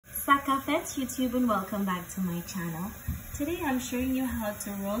Prophet's YouTube and welcome back to my channel. Today I'm showing you how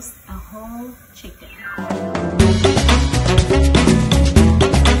to roast a whole chicken.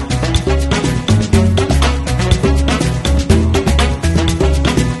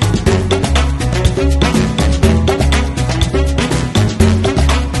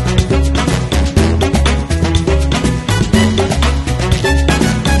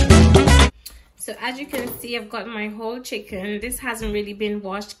 So as you can see, I've got my whole chicken. This hasn't really been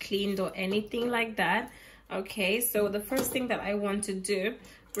washed, cleaned or anything like that. Okay, so the first thing that I want to do,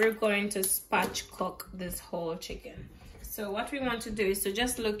 we're going to spatch cook this whole chicken. So what we want to do is to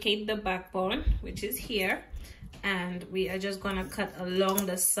just locate the backbone, which is here, and we are just going to cut along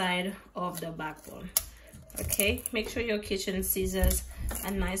the side of the backbone. Okay, make sure your kitchen scissors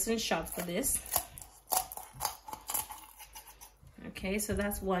are nice and sharp for this. Okay, so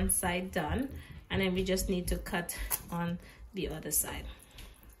that's one side done, and then we just need to cut on the other side.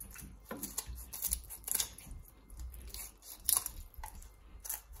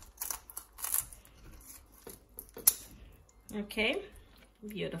 Okay,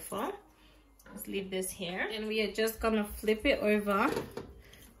 beautiful. Let's leave this here, and we are just gonna flip it over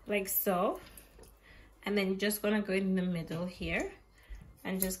like so, and then just gonna go in the middle here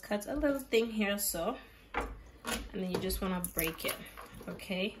and just cut a little thing here, so, and then you just want to break it.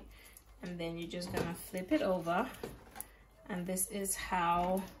 Okay, and then you're just gonna flip it over, and this is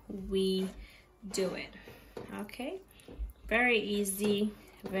how we do it. Okay, very easy,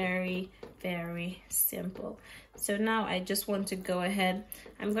 very simple. So now I just want to go ahead,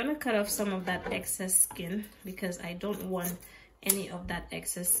 I'm gonna cut off some of that excess skin because I don't want any of that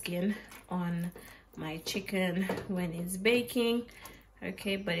excess skin on my chicken when it's baking.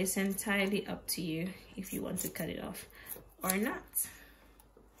 Okay, but it's entirely up to you if you want to cut it off or not.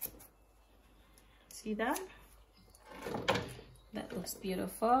 See that? That looks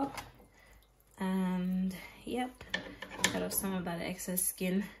beautiful. And yep, cut off some of that excess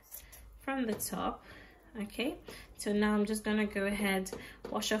skin from the top. Okay, so now I'm just gonna go ahead,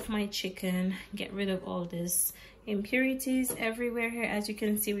 wash off my chicken, get rid of all these impurities everywhere here. As you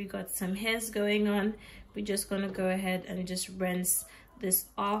can see, we got some hairs going on. We're just gonna go ahead and just rinse this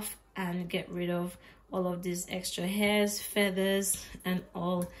off and get rid of all of these extra hairs, feathers, and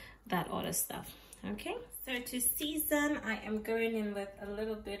all that other stuff. Okay, so to season, I am going in with a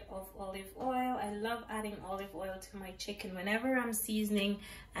little bit of olive oil. I love adding olive oil to my chicken whenever I'm seasoning,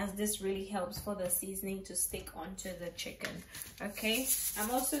 as this really helps for the seasoning to stick onto the chicken. Okay, I'm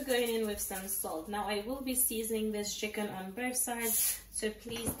also going in with some salt. Now I will be seasoning this chicken on both sides, so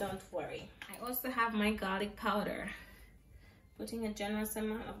please don't worry. I also have my garlic powder. Putting a generous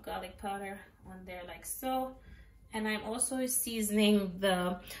amount of garlic powder on there like so. And I'm also seasoning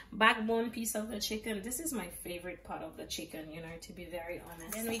the backbone piece of the chicken. This is my favorite part of the chicken, you know, to be very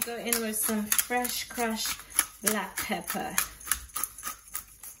honest. Then we go in with some fresh crushed black pepper.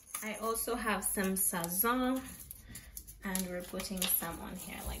 I also have some sazon, and we're putting some on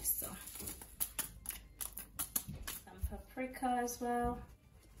here like so. Some paprika as well.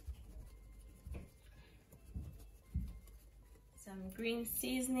 Some green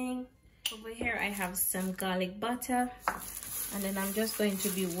seasoning. Over here I have some garlic butter, and then I'm just going to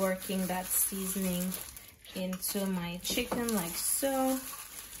be working that seasoning into my chicken like so.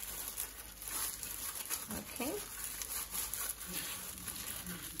 Okay.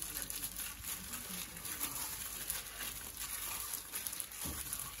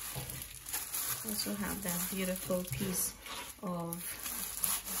 Also have that beautiful piece of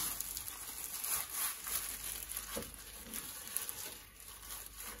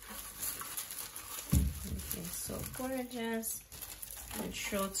so gorgeous. And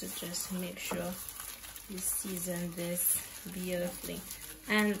sure to just make sure you season this beautifully.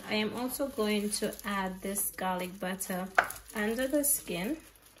 And I am also going to add this garlic butter under the skin,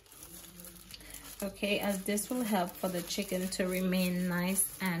 okay, as this will help for the chicken to remain nice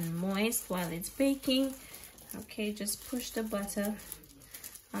and moist while it's baking. Okay, just push the butter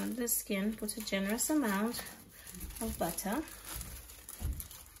on the skin, put a generous amount of butter.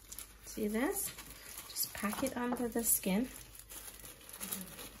 See this? Pack it under the skin,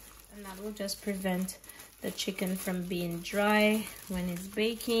 and that will just prevent the chicken from being dry when it's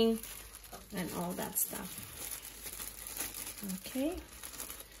baking and all that stuff. Okay,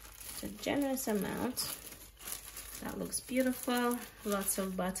 it's a generous amount. That looks beautiful. Lots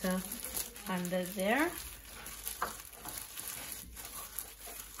of butter under there.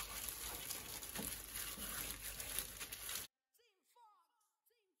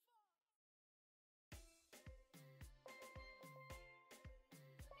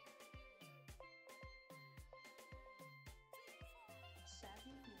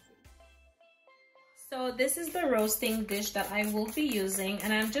 Savvy Music. So this is the roasting dish that I will be using,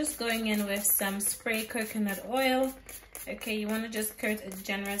 and I'm just going in with some spray coconut oil. Okay, you want to just coat a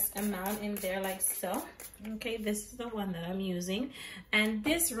generous amount in there like so. Okay, this is the one that I'm using, and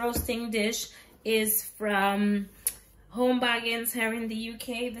this roasting dish is from Home Bargains here in the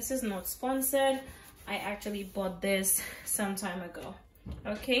UK. This is not sponsored. I actually bought this some time ago.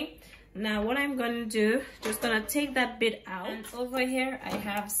 Okay, now what I'm gonna do, just gonna take that bit out, and over here I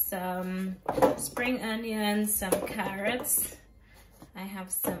have some spring onions, some carrots, I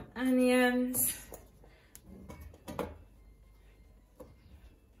have some onions,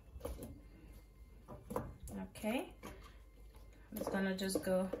 okay. I'm just gonna just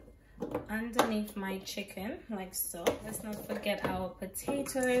go underneath my chicken like so. Let's not forget our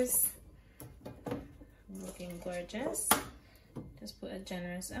potatoes, looking gorgeous. Just put a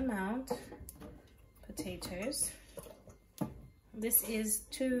generous amount. Potatoes. This is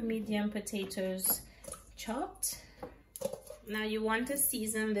 2 medium potatoes chopped. Now you want to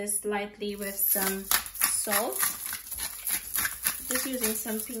season this lightly with some salt. Just using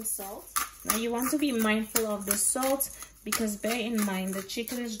some pink salt. Now you want to be mindful of the salt, because bear in mind the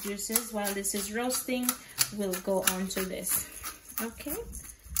chicken's juices while this is roasting will go onto this. Okay,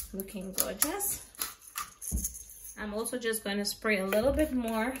 looking gorgeous. I'm also just going to spray a little bit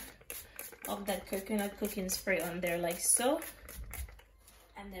more of that coconut cooking spray on there like so,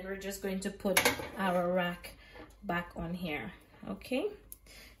 and then we're just going to put our rack back on here. Okay,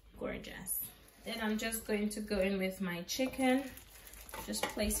 gorgeous. Then I'm just going to go in with my chicken, just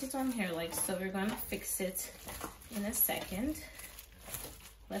place it on here like so. We're going to fix it in a second.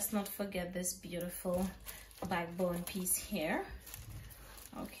 Let's not forget this beautiful backbone piece here.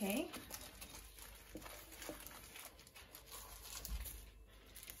 Okay,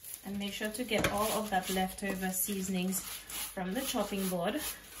 and make sure to get all of that leftover seasonings from the chopping board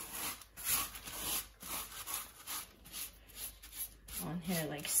on here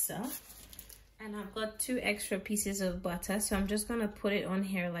like so. And I've got 2 extra pieces of butter, so I'm just gonna put it on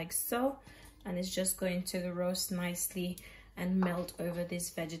here like so, and it's just going to roast nicely and melt over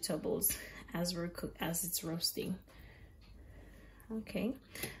these vegetables as it's roasting. Okay,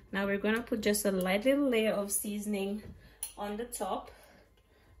 now we're gonna put just a light little layer of seasoning on the top.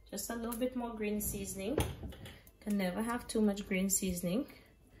 Just a little bit more green seasoning. Can never have too much green seasoning.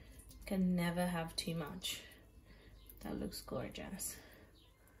 Can never have too much. That looks gorgeous.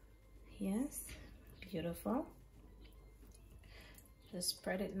 Yes, beautiful. Just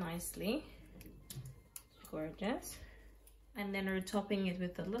spread it nicely. Gorgeous. And then we're topping it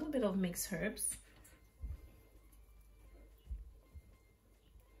with a little bit of mixed herbs.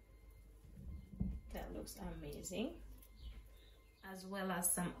 That looks amazing. As well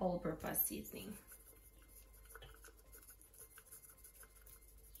as some all-purpose seasoning.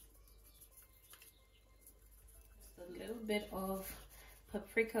 Just a little bit of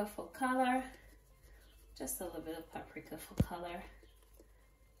paprika for color. Just a little bit of paprika for color.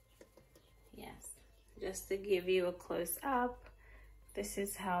 Yes, just to give you a close-up. This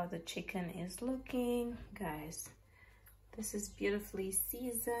is how the chicken is looking, guys. This is beautifully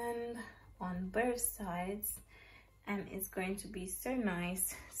seasoned on both sides. And it's going to be so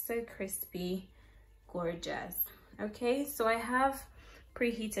nice, so crispy, gorgeous. Okay, so I have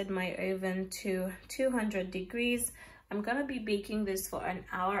preheated my oven to 200 degrees. I'm gonna be baking this for an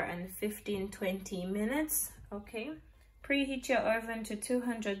hour and 15-20 minutes. Okay, preheat your oven to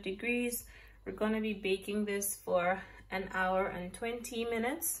 200 degrees. We're gonna be baking this for an hour and 20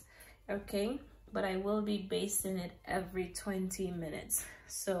 minutes. Okay, but I will be basting it every 20 minutes.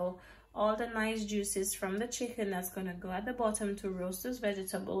 So all the nice juices from the chicken that's gonna go at the bottom to roast those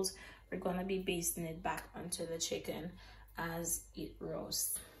vegetables, we're gonna be basting it back onto the chicken as it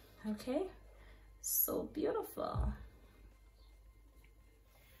roasts. Okay, so beautiful.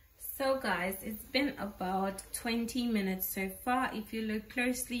 So guys, it's been about 20 minutes so far. If you look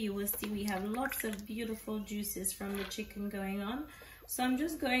closely, you will see we have lots of beautiful juices from the chicken going on. So I'm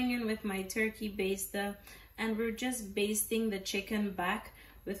just going in with my turkey baster, and we're just basting the chicken back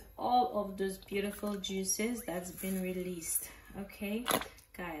with all of those beautiful juices that's been released. Okay,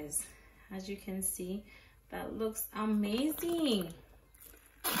 guys, as you can see, that looks amazing.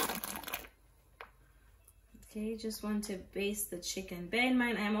 Okay, just want to baste the chicken. Bear in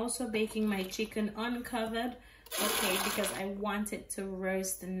mind, I'm also baking my chicken uncovered, okay, because I want it to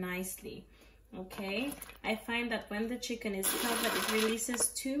roast nicely. Okay, I find that when the chicken is covered, it releases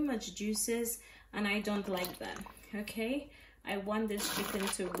too much juices, and I don't like that. Okay, I want this chicken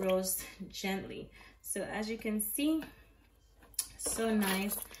to roast gently. So as you can see, So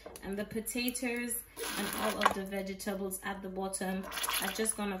nice. And the potatoes and all of the vegetables at the bottom are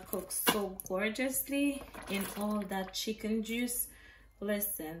just gonna cook so gorgeously in all that chicken juice.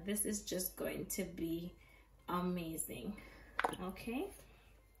 Listen, this is just going to be amazing. Okay,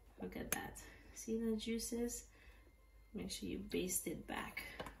 look at that. See the juices? Make sure you baste it back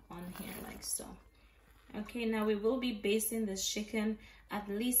on here like so. Okay, now we will be basting this chicken at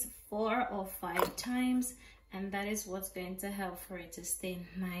least 4 or 5 times, and that is what's going to help for it to stay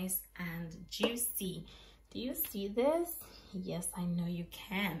nice and juicy. Do you see this? Yes, I know you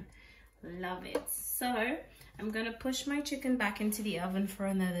can. Love it. So I'm gonna push my chicken back into the oven for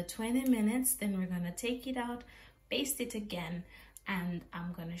another 20 minutes. Then we're gonna take it out, baste it again, and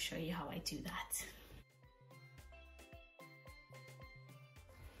I'm gonna show you how I do that.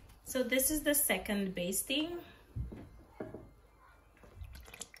 So this is the second basting.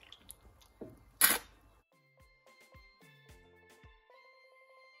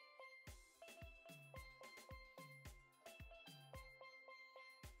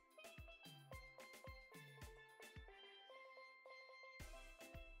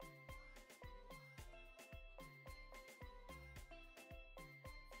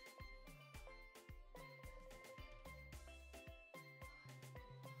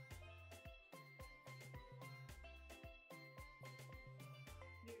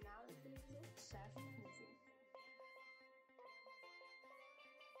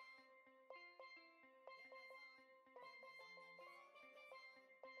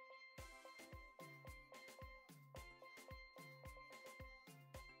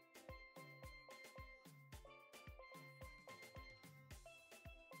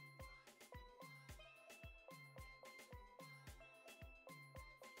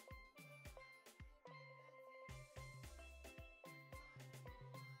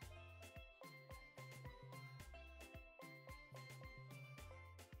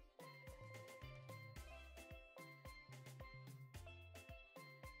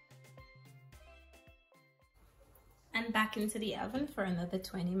 And back into the oven for another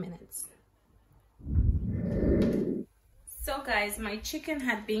 20 minutes. So guys, my chicken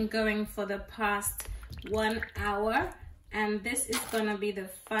had been going for the past 1 hour, and this is gonna be the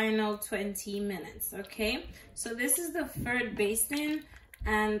final 20 minutes. Okay, so this is the third basting,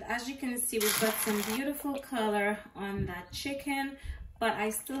 and as you can see, we've got some beautiful color on that chicken, but I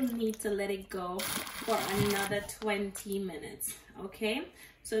still need to let it go for another 20 minutes. Okay,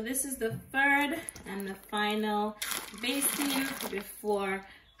 so this is the third and the final basting before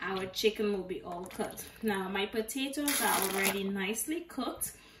our chicken will be all cooked. Now my potatoes are already nicely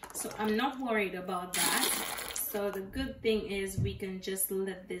cooked, so I'm not worried about that. So the good thing is we can just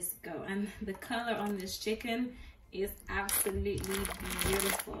let this go, and the color on this chicken is absolutely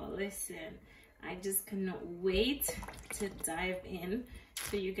beautiful. Listen, I just cannot wait to dive in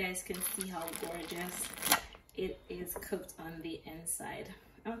so you guys can see how gorgeous it is cooked on the inside.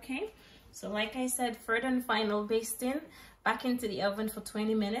 Okay, so like I said, third and final basting, back into the oven for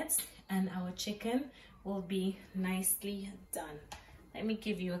 20 minutes, and our chicken will be nicely done. Let me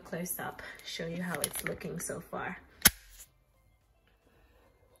give you a close-up, show you how it's looking so far.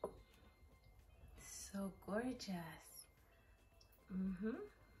 So gorgeous.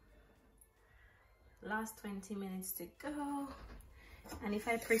 Last 20 minutes to go. And if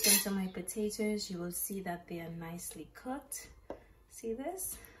I prick into my potatoes, you will see that they are nicely cooked. See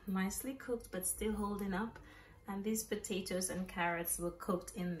this? Nicely cooked, but still holding up. And these potatoes and carrots were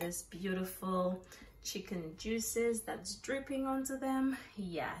cooked in this beautiful chicken juices that's dripping onto them.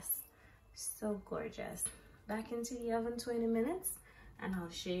 Yes, so gorgeous. Back into the oven 20 minutes, and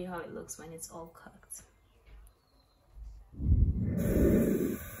I'll show you how it looks when it's all cooked.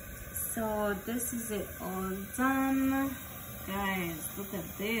 So this is it all done. Guys, look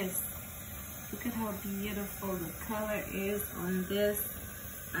at this. Look at how beautiful the color is on this,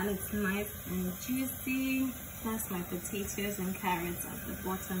 and it's nice and juicy. Plus my potatoes and carrots at the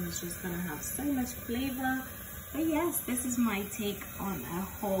bottom is just gonna have so much flavor. But yes, this is my take on a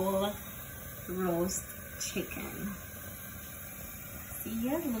whole roast chicken. See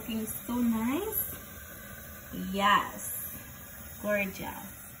here, looking so nice. Yes, gorgeous.